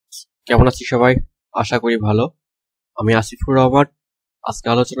কেমন আছি সবাই? আশা করি ভালো। আমি আসিফুর রহমান। আজকে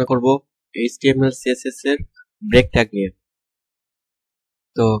আলোচনা করব HTML CSS এর ব্রেক ট্যাগ নিয়ে।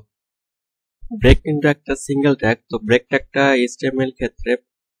 তো ব্রেক কিন্তু একটা সিঙ্গেল ট্যাগ। তো ব্রেক ট্যাগটা HTML ক্ষেত্রে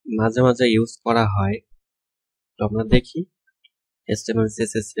মাঝে মাঝে ইউজ করা হয়। তো আমরা দেখি HTML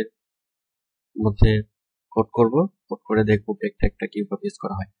CSS এর মধ্যে কোড করে দেখব ব্রেক ট্যাগটা কিভাবে ইউজ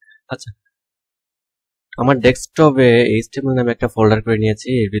করা হয়। আচ্ছা, আমার ডেস্কটপে HTML নামে একটা ফোল্ডার করে নিয়েছি।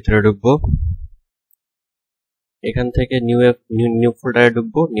 এর ভিতরে ঢুকবো। এখান থেকে নিউ ফোল্ডারে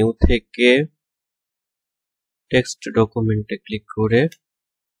ঢুকবো। নিউ থেকে টেক্সট ডকুমেন্টে ক্লিক করে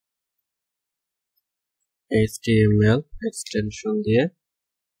HTML এক্সটেনশন দিয়ে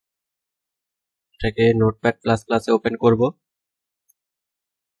এটাকে নোটপ্যাড প্লাস প্লাসে ওপেন করব।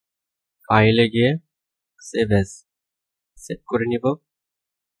 ফাইলে গিয়ে সেভ অ্যাজ সেভ করে নিব।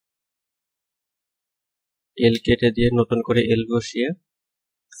 এল কেটে দিয়ে নতুন করে এল বসিয়ে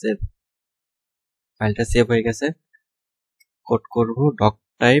সেভ। ফাইলটা সেভ হয়ে গেছে। কোড করব doc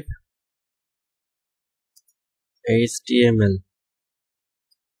type HTML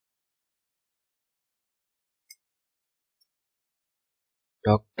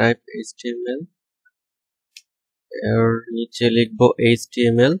doc type HTML এর নিচে লিখবো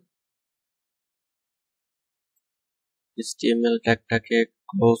HTML ট্যাগটাকে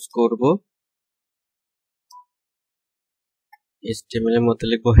ক্লোজ করব। HTML এর মধ্যে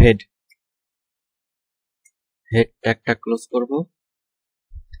লিখবো হেড ট্যাগটা ক্লোজ করব।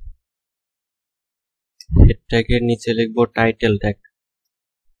 হেড ট্যাগের নিচে লিখবো টাইটেল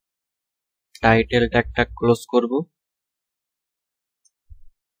ট্যাগটা ক্লোজ করব।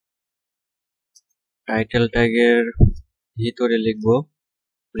 টাইটেল ট্যাগের ভিতরে লিখবো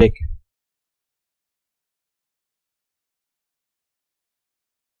ব্রেক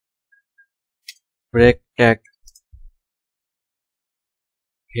ট্যাগ।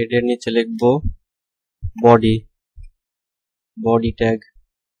 হেডের নিচে লিখবো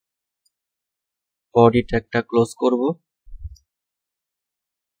বডি ট্যাগটা ক্লোজ করব।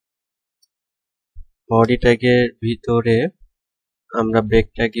 বডি ট্যাগের ভিতরে আমরা ব্রেক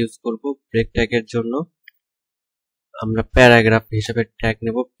ট্যাগ ইউজ করব। ব্রেক ট্যাগের জন্য আমরা প্যারাগ্রাফ হিসেবে ট্যাগ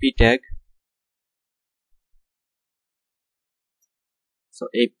নেব পি ট্যাগ। সো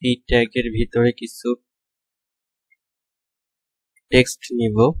এই পি ট্যাগের ভিতরে কিছু টেক্সট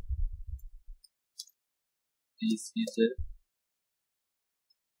নিব। This is a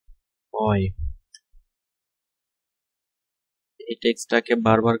boy। এই টেক্সটটাকে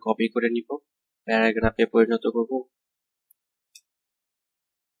বারবার কপি করে নিব, প্যারাগ্রাফে পরিণত করব।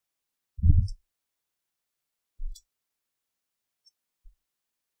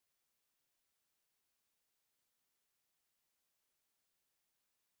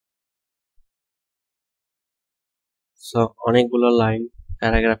 সো অনেকগুলো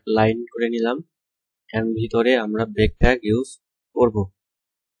প্যারাগ্রাফ লাইন করে নিলাম। এর ভিতরে আমরা ব্রেক ট্যাগ ইউজ করব।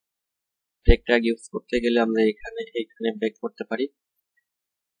 ব্রেক ট্যাগ ইউজ করতে গেলে আমরা এখানে ব্রেক করতে পারি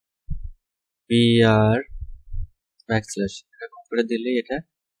br ব্যাকস্ল্যাশ করে দিলে এটা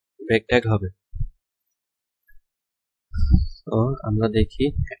ব্রেক ট্যাগ হবে। তো আমরা দেখি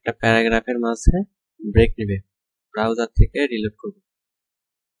একটা প্যারাগ্রাফের মাঝে ব্রেক নেবে। ব্রাউজার থেকে রিলোড করব।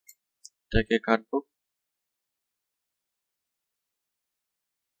 এটাকে কাটবো।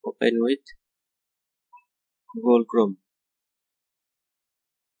 Open with Google Chrome.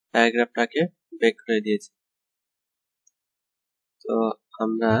 প্যারাগ্রাফটাকে break করে দিয়েছি। তো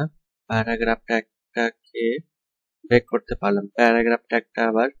আমরা প্যারাগ্রাফ ট্যাগটাকে ব্রেক করতে পারলাম। প্যারাগ্রাফ ট্যাগটা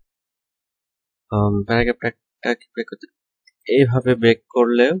আবার প্যারাগ্রাফ ট্যাগটাকে ব্রেক করতে এইভাবে ব্রেক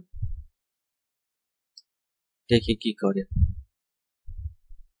করলে দেখি কি করে।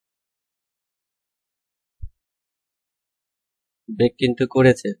 ব্রেক কিন্তু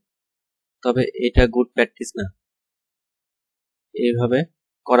করেছে, তবে এটা গুড প্র্যাকটিস না। এইভাবে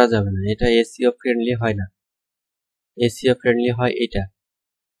করা যাবে না, এটা এসইও ফ্রেন্ডলি হয় না। এসইও ফ্রেন্ডলি হয় এটা।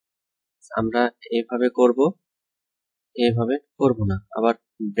 আমরা এইভাবে করব না। আবার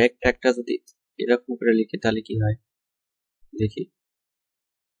ব্রেক ট্যাগটা যদি এরকম করে লিখি তাহলে কি হয় দেখি।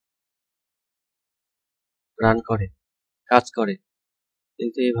 রান করে, কাজ করে,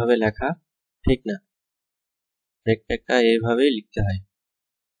 কিন্তু এইভাবে লেখা ঠিক না। ব্রেক ট্যাগটা এইভাবেই লিখতে হয়।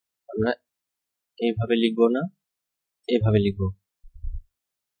 আমরা এইভাবে লিখবো না, এইভাবে লিখবো।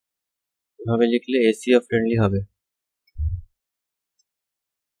 এভাবে লিখলে এসইও ফ্রেন্ডলি হবে।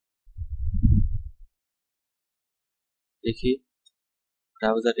 দেখি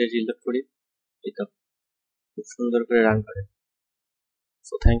ব্রাউজারে রিলোড করি, এটা খুব সুন্দর করে রান করে।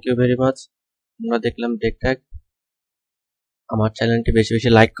 So thank you very much. আমরা দেখলাম ব্রেক ট্যাগ। আমার চ্যানেলটি বেশি বেশি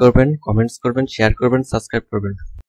লাইক করবেন, কমেন্টস করবেন, শেয়ার করবেন, সাবস্ক্রাইব করবেন।